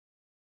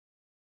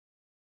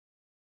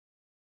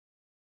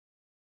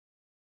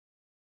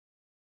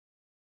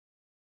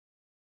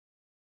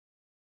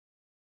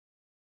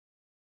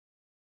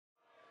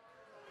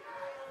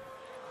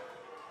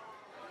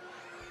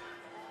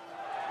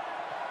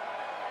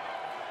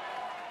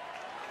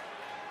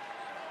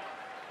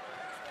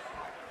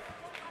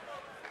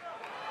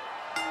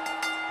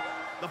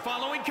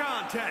following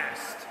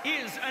contest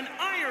is an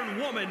Iron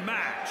Woman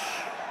match.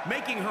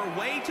 Making her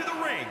way to the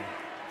ring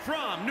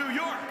from New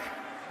York,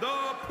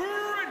 the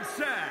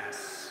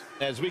Princess.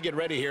 As we get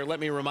ready here,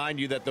 let me remind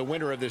you that the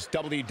winner of this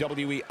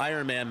WWE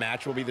Iron Man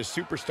match will be the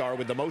superstar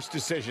with the most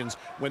decisions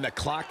when the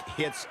clock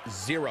hits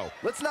 0.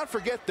 Let's not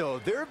forget, though,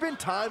 there have been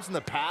times in the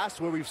past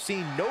where we've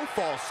seen no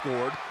fall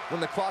scored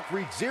when the clock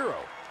reached 0.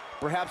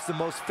 Perhaps the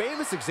most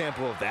famous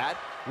example of that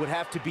would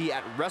have to be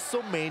at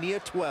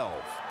WrestleMania 12.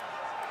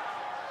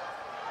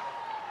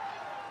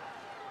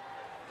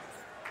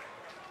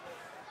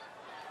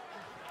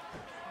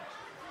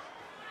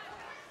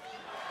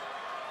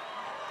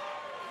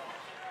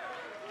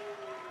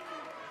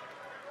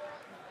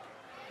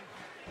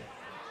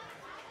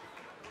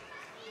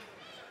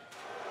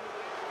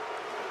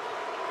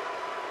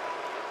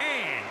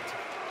 And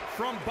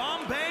from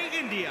Bombay,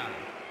 India,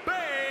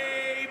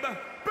 Babe.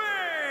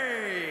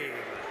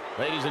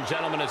 Ladies and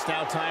gentlemen, it's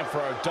now time for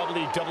our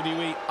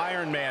WWE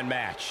Iron Man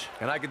match.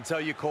 And I can tell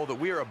you, Cole, that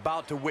we are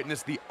about to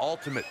witness the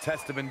ultimate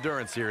test of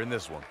endurance here in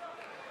this one.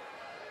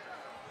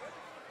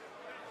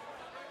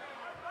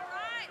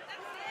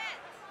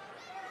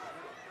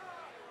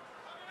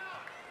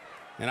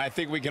 And I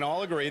think we can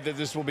all agree that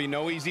this will be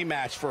no easy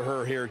match for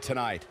her here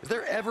tonight. Is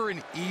there ever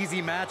an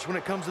easy match when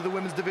it comes to the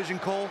women's division,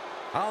 Cole?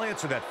 I'll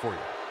answer that for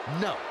you.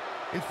 No.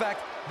 In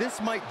fact,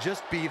 this might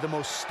just be the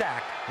most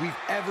stacked we've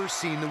ever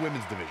seen the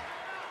women's division.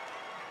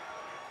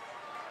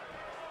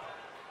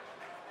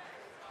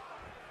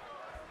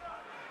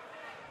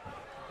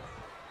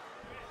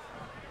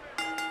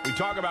 We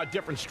talk about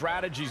different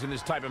strategies in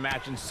this type of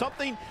match, and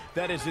something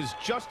that is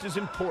just as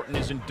important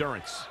as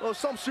endurance. Well,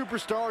 some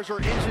superstars are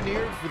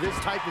engineered for this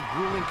type of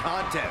grueling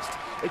contest.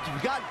 If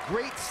you've got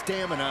great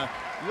stamina,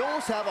 you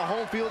almost have a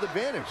home field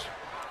advantage.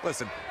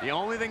 Listen, the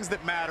only things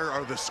that matter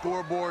are the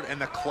scoreboard and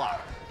the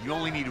clock. You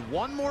only need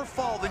one more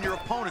fall than your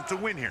opponent to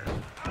win here.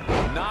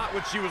 Not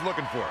what she was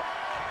looking for.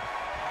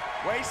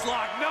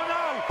 Waistlock, no!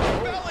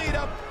 Belly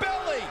to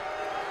belly!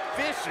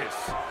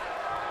 Vicious.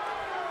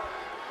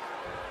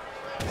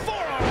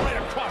 Forearm right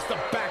across the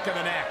back of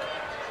the neck.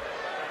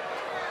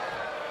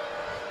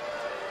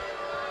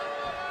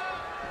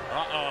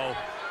 Uh-oh.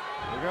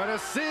 We're gonna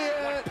see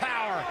it. What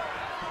power.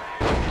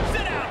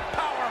 Sit out,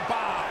 power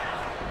bomb.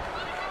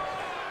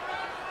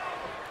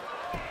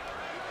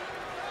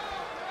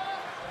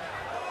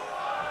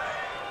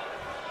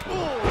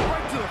 Oh,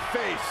 right to the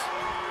face.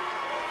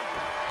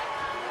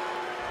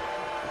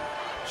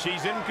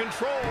 She's in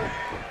control.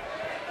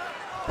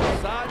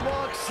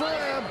 Sidewalk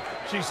slam.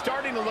 She's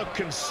starting to look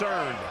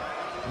concerned.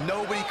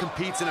 Nobody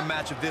competes in a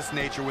match of this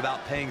nature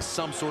without paying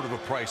some sort of a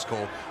price,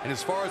 Cole. And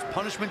as far as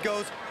punishment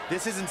goes,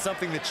 this isn't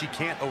something that she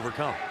can't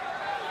overcome.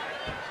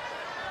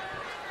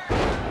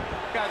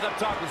 Guys, I've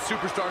talked with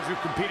superstars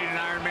who've competed in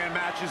Iron Man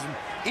matches, and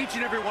each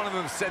and every one of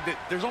them said that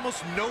there's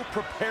almost no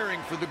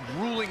preparing for the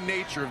grueling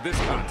nature of this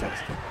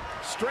contest.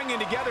 Stringing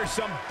together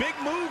some big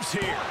moves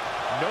here.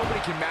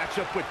 Nobody can match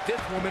up with this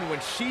woman when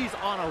she's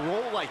on a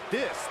roll like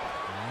this.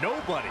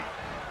 Nobody.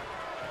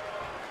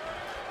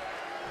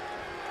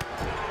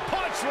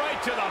 Punch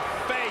right to the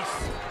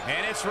face.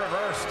 And it's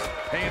reversed.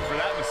 Paying for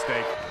that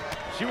mistake.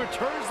 She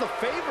returns the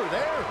favor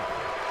there.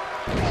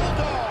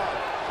 Bulldog.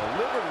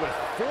 Delivered with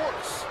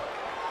force.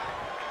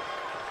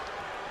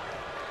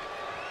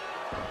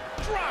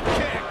 Drop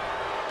kick.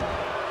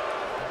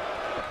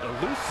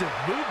 Elusive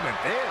movement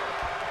there.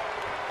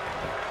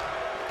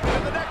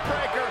 And the neck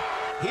breaker.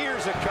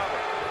 Here's a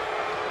cover.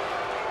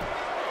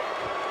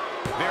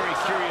 Very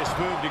curious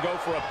move to go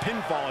for a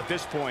pinfall at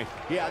this point.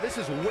 Yeah, this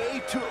is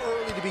way too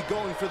early to be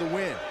going for the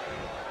win.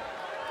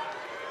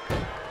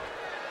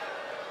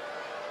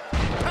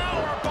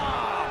 Power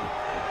bomb.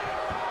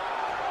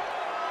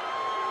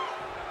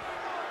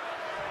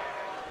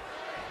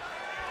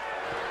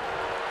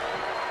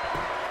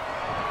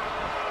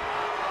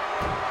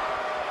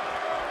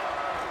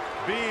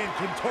 Being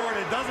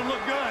contorted doesn't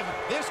look good.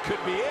 This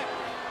could be it.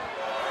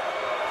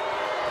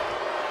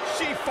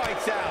 She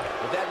fights out.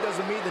 But that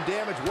doesn't mean the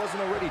damage wasn't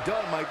already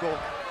done, Michael.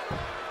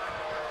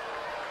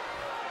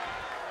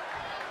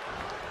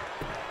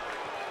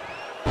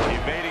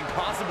 Evading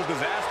possible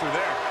disaster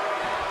there.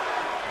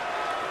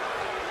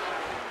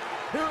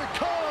 Here it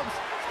comes.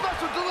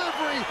 Special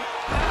delivery.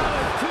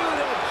 Attitude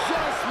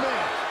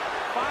adjustment.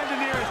 Find the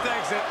nearest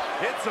exit.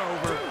 It's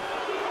over.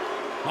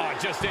 Oh,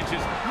 just inches,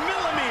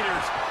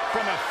 millimeters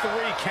from a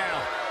 3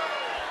 count.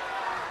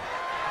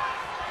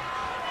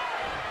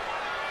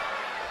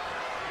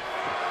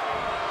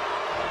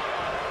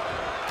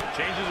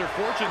 Changes her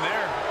fortune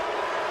there.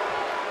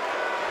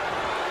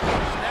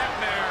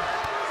 Snapmare.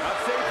 Not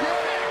safe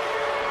yet.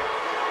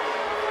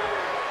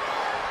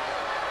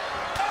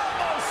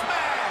 Elbow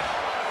smash.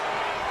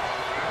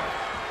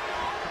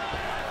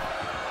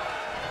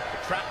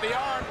 Trap the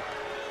arm.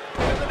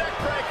 And the neck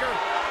breaker.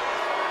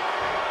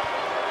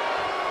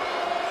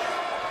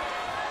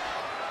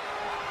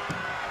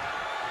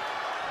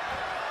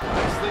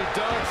 Nicely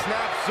done.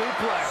 Snap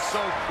suplex.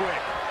 So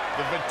quick.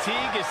 The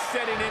fatigue is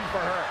setting in for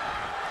her.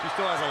 She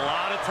still has a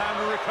lot of time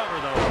to recover,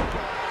 though.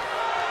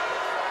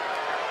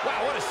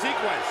 Wow, what a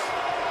sequence.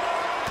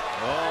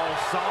 Oh,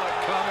 saw it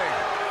coming.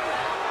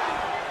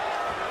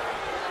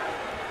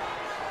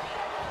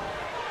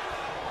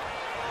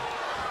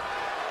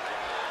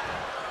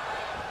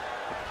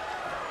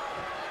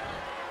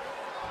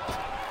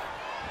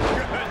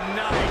 Good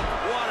night.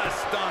 What a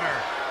stunner.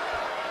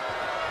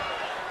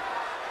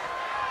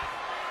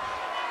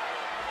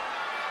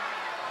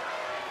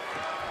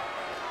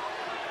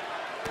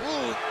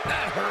 Ooh,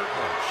 that hurt.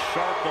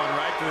 Sharp one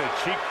right to the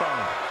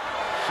cheekbone.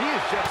 She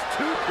is just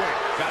too quick.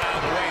 Got out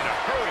of the way in a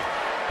hurry.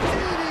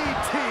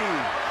 DDT.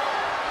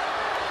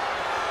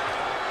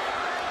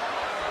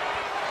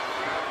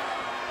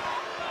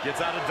 Gets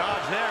out of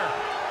dodge there.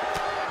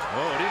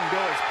 Oh, it didn't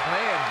go as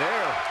planned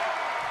there.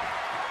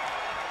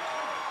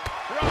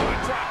 Roman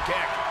drop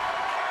kick.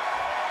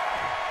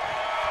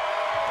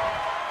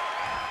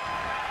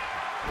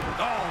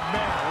 Oh,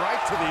 man,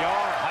 right to the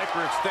arm.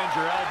 Hyperextend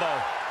your elbow.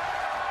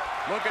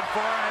 Looking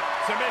for it.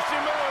 Submission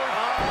move.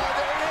 Oh,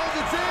 there it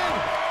is. It's in.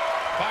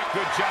 Bhatt,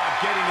 good job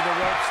getting to the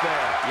ropes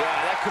there. Yeah,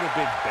 that could have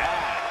been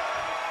bad.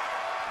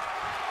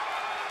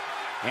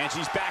 And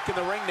she's back in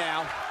the ring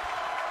now.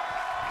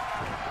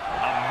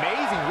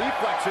 Amazing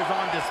reflexes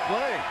on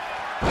display.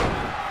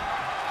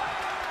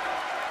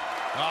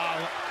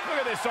 Oh, look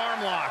at this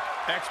arm lock.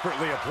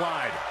 Expertly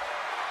applied.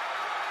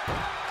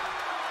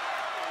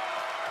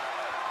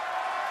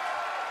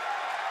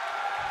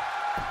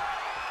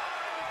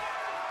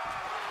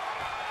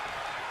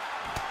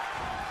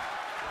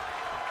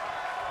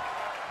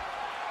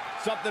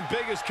 Something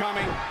big is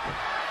coming. Ooh,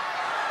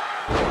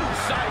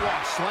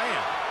 sidewalk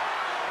slam.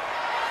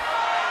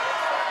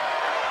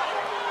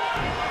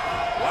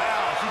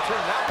 Wow, she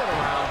turned that one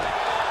around.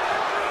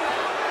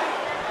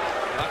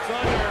 That's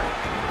under.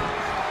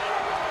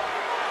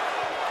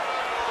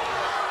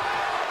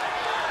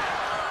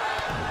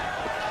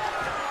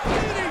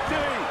 DDT.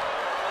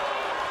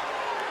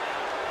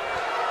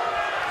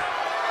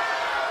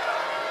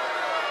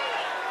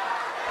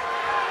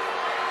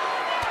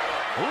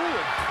 Ooh,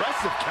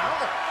 impressive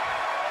counter.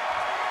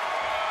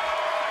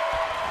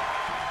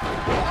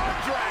 Arm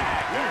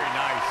drag. Very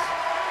nice.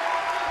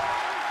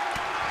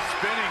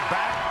 Spinning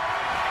back.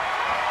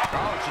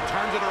 Oh, she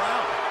turns it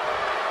around.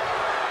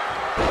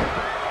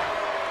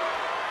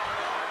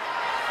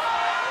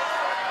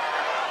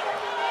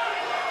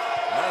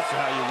 That's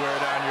how you wear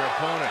down your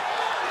opponent.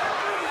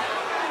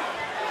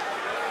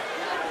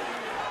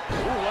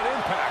 Ooh, what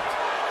impact.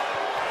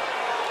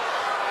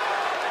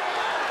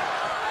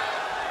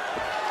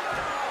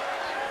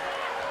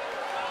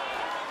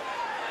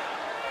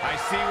 I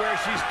see where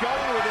she's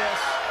going with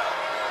this.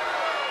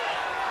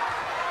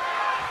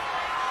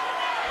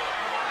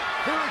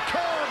 Here it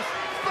comes.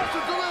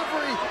 Special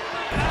delivery.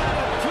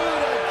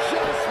 Attitude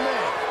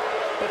adjustment.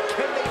 But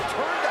can they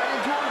turn that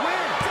into a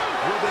win?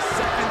 Will the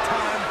second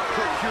time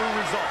procure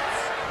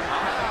results?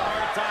 I'm having a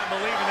hard time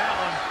believing that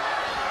one.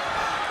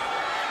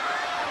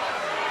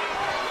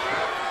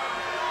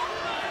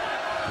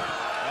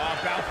 Oh,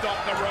 bounced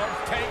off the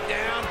ropes,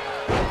 takedown.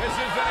 This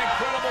is an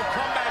incredible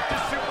comeback.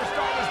 This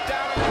superstar was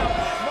down and out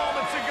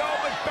moments ago,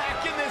 but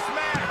back in this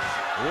match.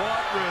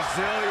 What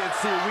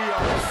resiliency we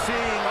are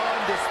seeing on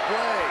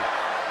display.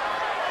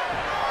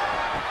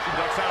 She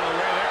ducks out of the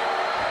way there.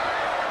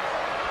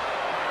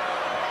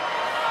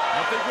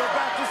 I think we're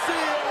about to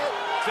see it.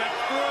 Set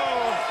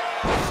through.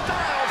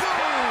 Styles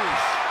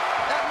push.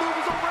 That move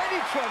is already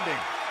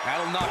trending.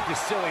 That'll knock you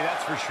silly,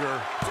 that's for sure.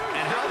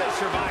 And how they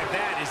survive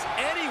that is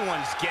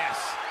anyone's guess.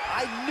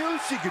 I knew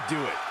she could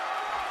do it.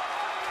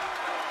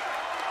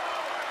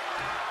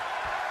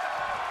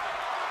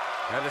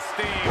 Out of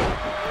steam.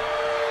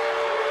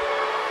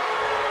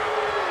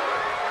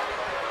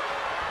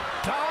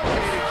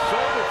 Dominating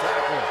shoulder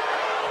tackle.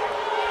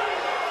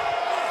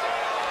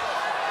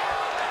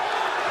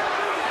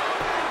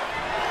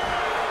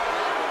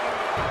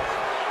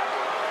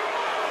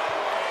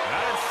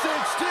 That's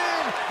cinched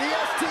in. The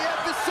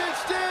STF is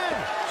cinched in.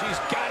 She's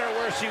got her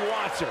where she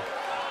wants her.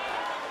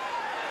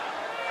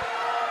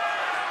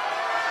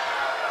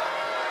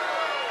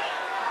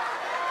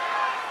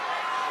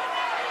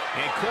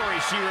 And Corey,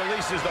 she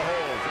releases the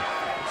hold.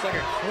 Looks like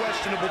a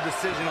questionable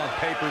decision on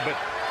paper, but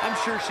I'm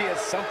sure she has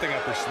something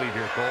up her sleeve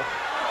here, Cole.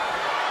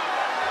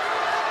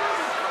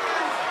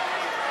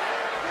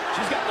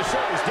 She's got the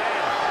shoulders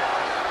down.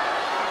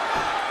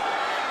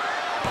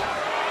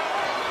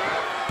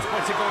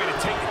 What's it going to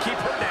take to keep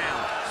her down?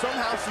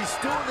 Somehow she's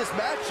still in this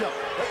matchup.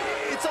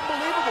 It's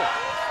unbelievable.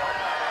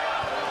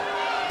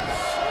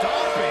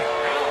 Stomping.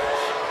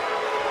 Ouch.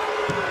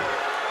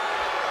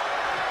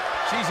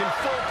 She's in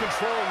full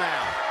control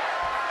now.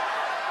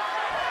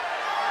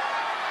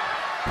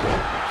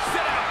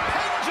 Sit out.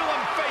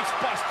 Pendulum face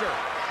buster.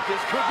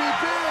 This could be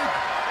big.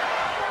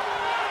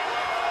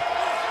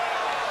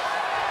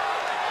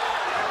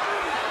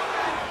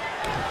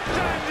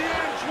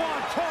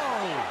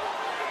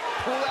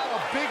 Pull out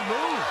a big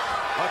move.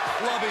 A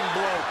clubbing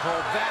blow,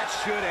 Cole. That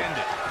should end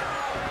it.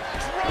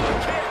 Drop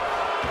kick.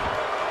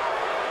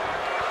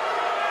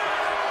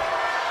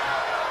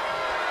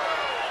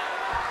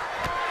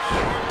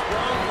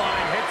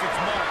 Clothesline hits its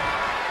mark.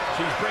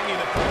 She's bringing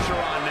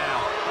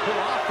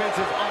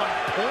defense is on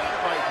point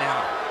right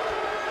now.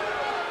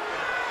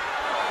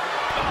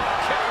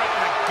 Kick right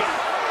in the gut.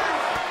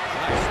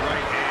 Nice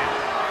right hand.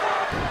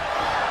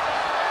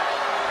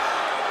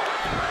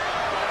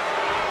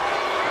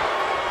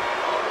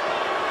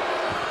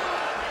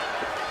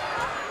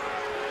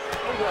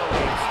 A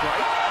well-aimed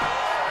strike.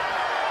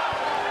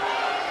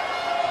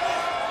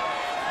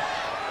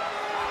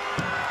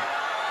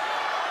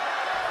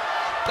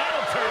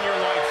 That'll turn your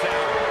lights out.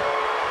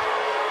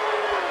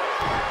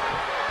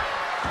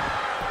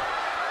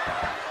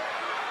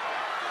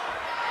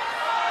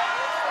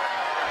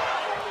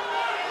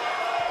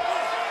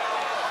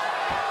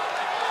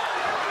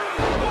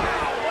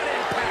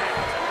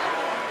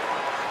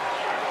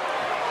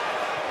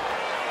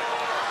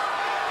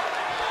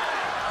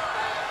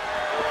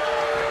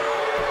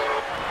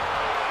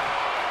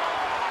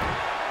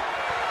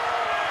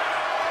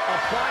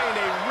 Applying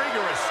a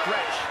rigorous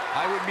stretch.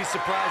 I wouldn't be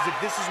surprised if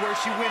this is where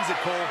she wins it,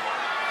 Cole.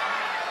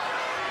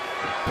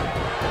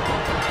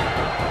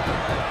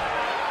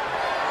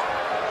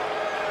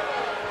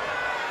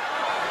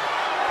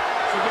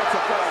 She gets a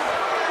fall.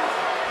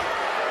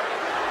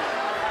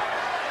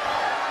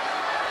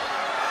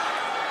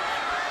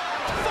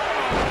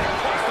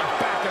 Across the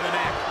back of the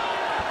neck.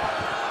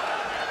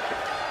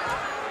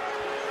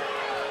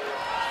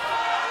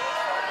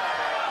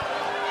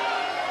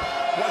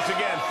 Once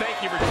again,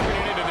 thank you for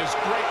tuning into this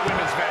great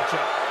women's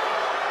matchup.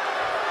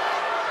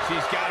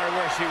 She's got her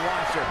where she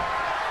wants her.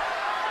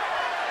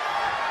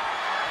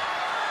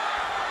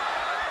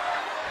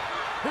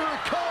 Here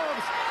it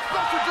comes.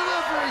 Special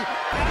delivery.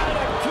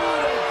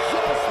 Attitude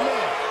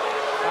adjustment.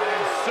 I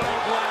am so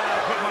glad I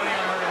put money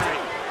on her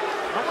tonight.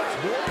 How much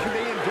more can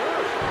they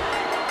endure?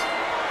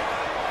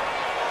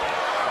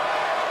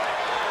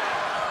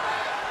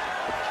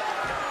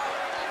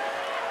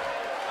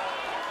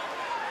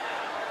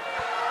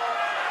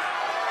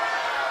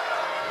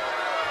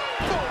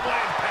 Full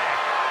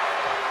impact.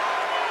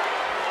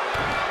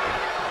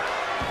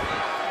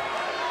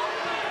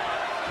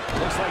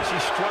 Looks like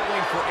she's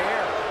struggling for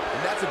air.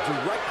 And that's a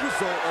direct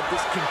result of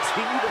this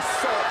continued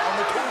assault on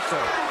the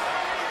torso.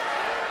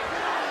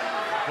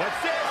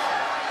 What's this?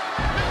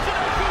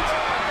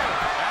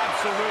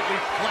 Absolutely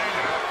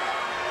planted.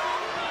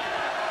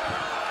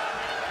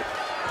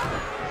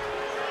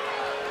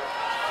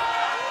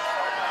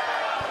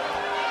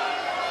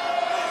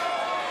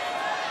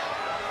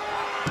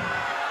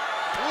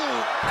 Ooh,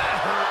 that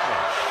hurt.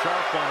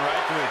 Sharp one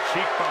right to the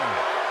cheekbone.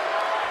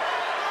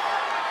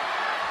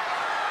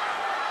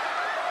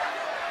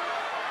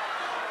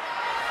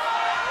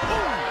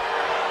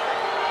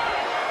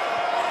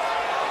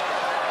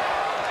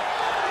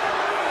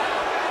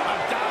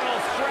 Abdominal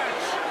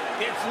stretch.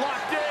 It's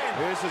locked in.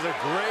 This is a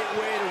great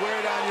way to wear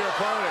down your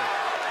opponent.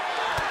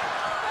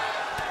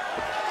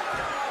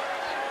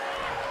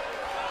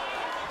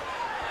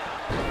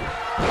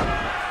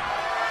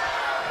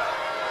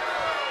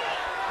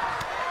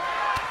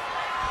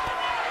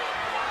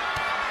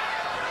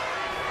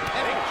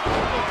 And a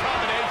triple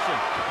combination.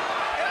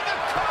 And the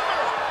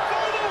cover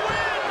for the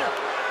win.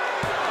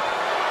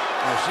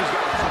 Well, she's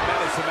got a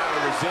tremendous amount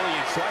of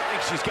resilience, so I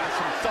think she's got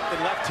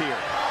something left here.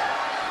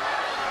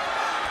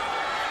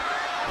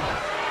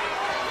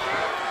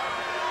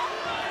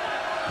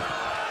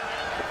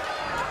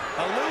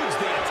 Eludes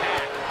the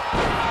attack.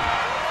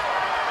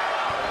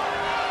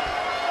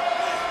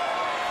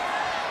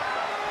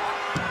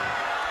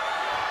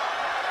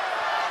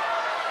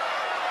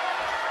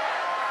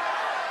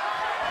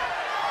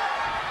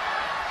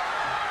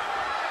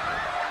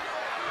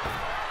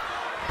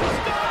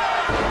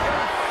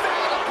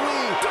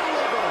 Emphatically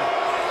delivered.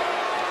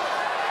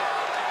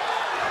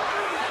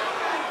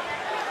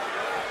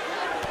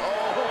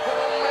 Oh,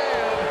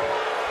 man.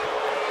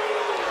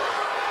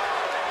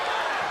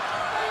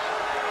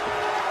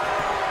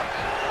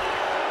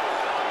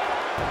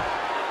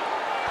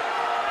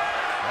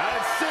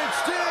 That's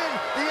cinched in.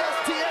 The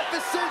STF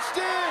is cinched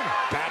in.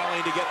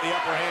 Battling to get the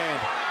upper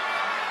hand.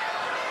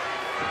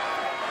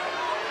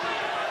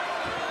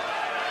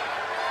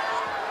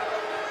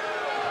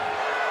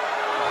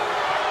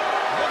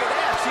 Look at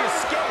that, she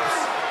escapes.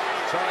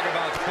 Talk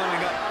about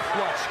coming up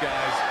clutch,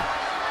 guys.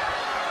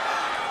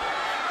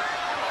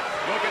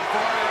 Looking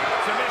for it.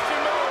 Submission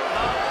move.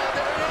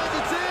 There it is.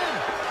 It's in.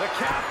 The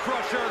calf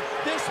crusher.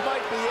 This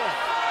might be it.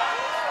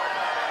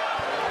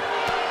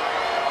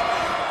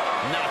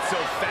 Not so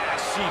fast.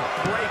 She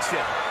breaks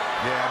it.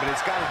 Yeah, but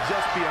it's got to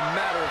just be a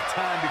matter of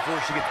time before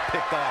she gets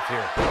picked off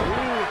here.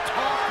 Ooh,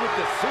 tossed with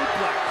the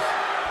suplex.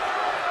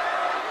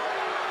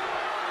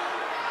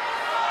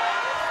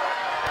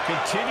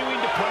 Continuing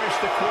to punish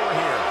the core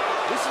here.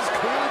 This has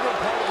clearly been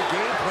part of the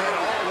game plan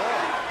all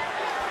along.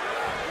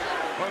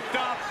 Hooked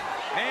up.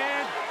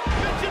 And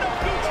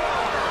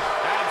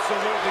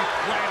absolutely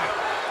planted.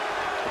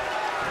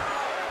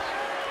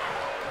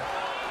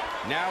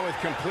 Now with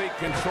complete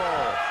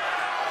control.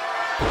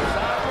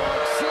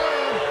 Sidewalk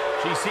slam.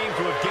 She seems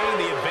to have gained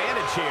the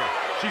advantage here.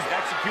 She's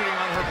executing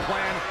on her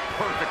plan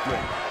perfectly.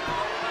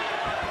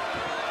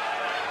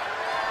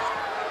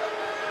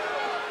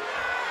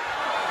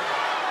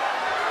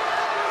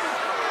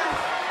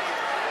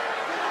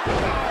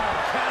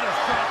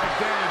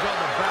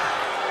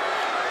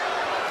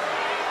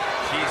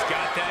 She's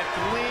got that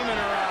gleam in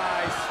her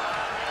eyes.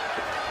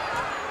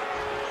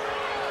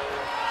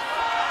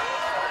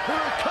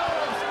 Here it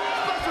comes.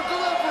 Special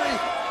delivery.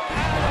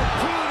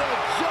 Attitude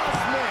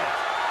adjustment.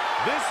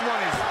 This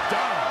one is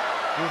done.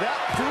 Well, that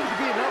proved to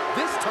be enough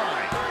this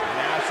time. And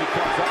now she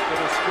comes up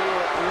with a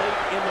score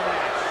late in the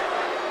match.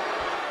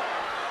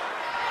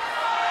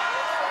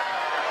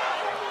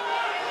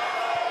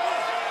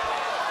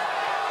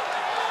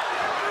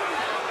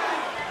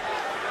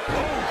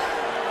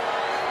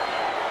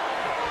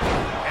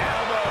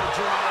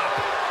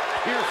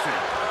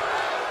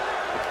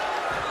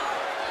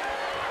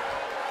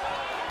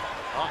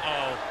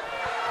 Uh-oh.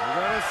 We're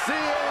going to see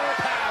it.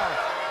 Power.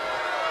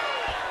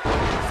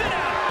 Sit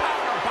out.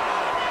 Power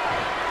bomb.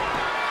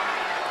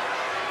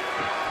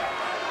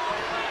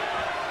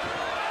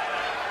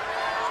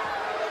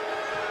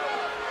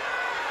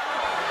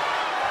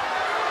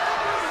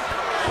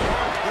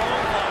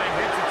 Clothesline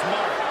hits its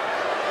mark.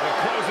 The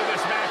close of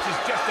this match is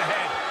just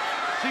ahead.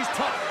 She's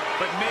tough,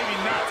 but maybe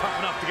not tough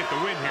enough to get the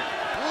win here.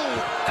 Ooh,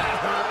 that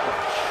hurt.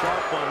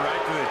 Sharp one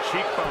right to the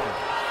cheekbone.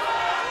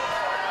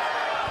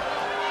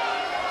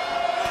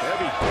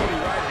 Heavy-duty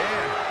right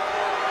hand.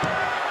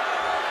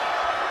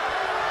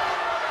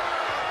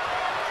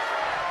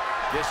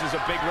 This is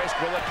a big risk.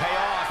 Will it pay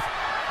off?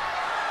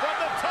 From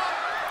the top.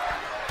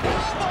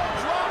 Elbow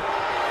drop.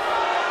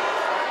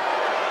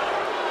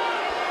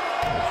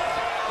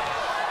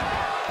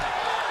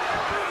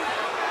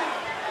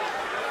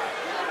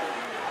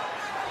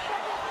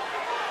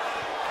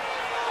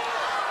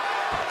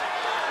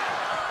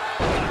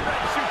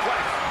 Red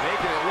suplex.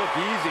 Making it look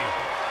easy.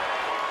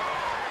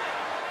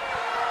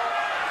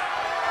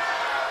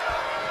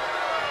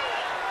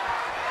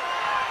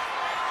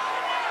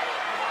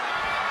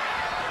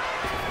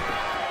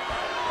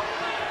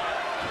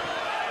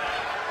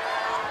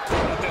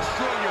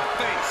 Destroy your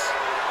face.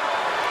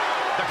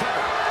 The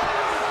cover.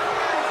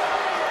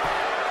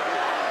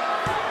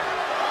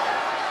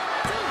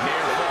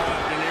 Near fall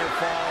after near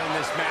fall in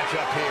this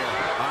matchup here.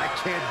 I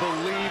can't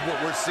believe what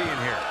we're seeing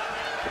here.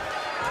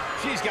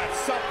 She's got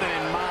something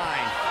in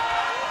mind.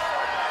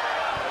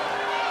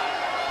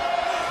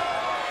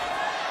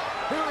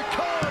 Here it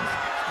comes.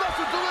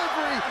 Special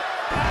delivery.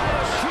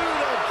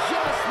 Attitude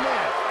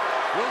adjustment.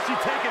 Will she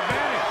take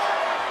advantage?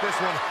 This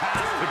one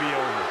has to be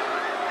over.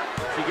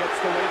 She gets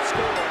the late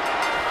score.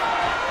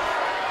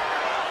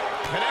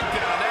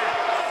 Connected on that.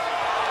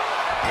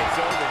 It's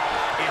over.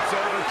 It's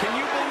over. Can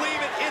you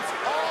believe it? It's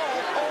all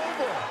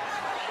over.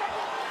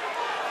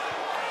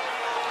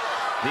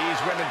 These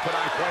women put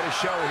on quite a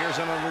show. Here's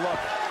another look.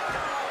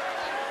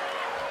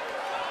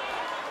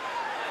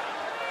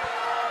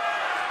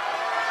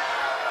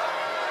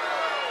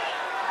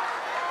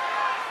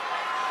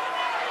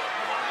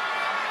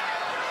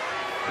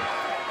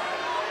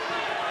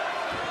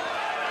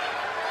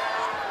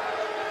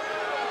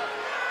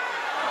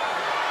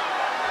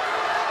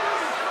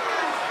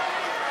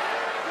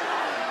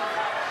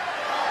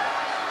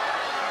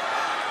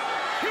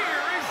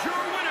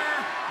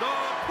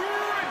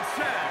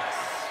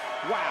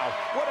 Wow,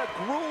 what a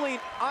grueling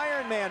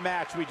Iron Man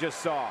match we just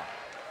saw.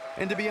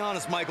 And to be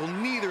honest, Michael,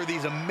 neither of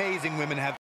these amazing women have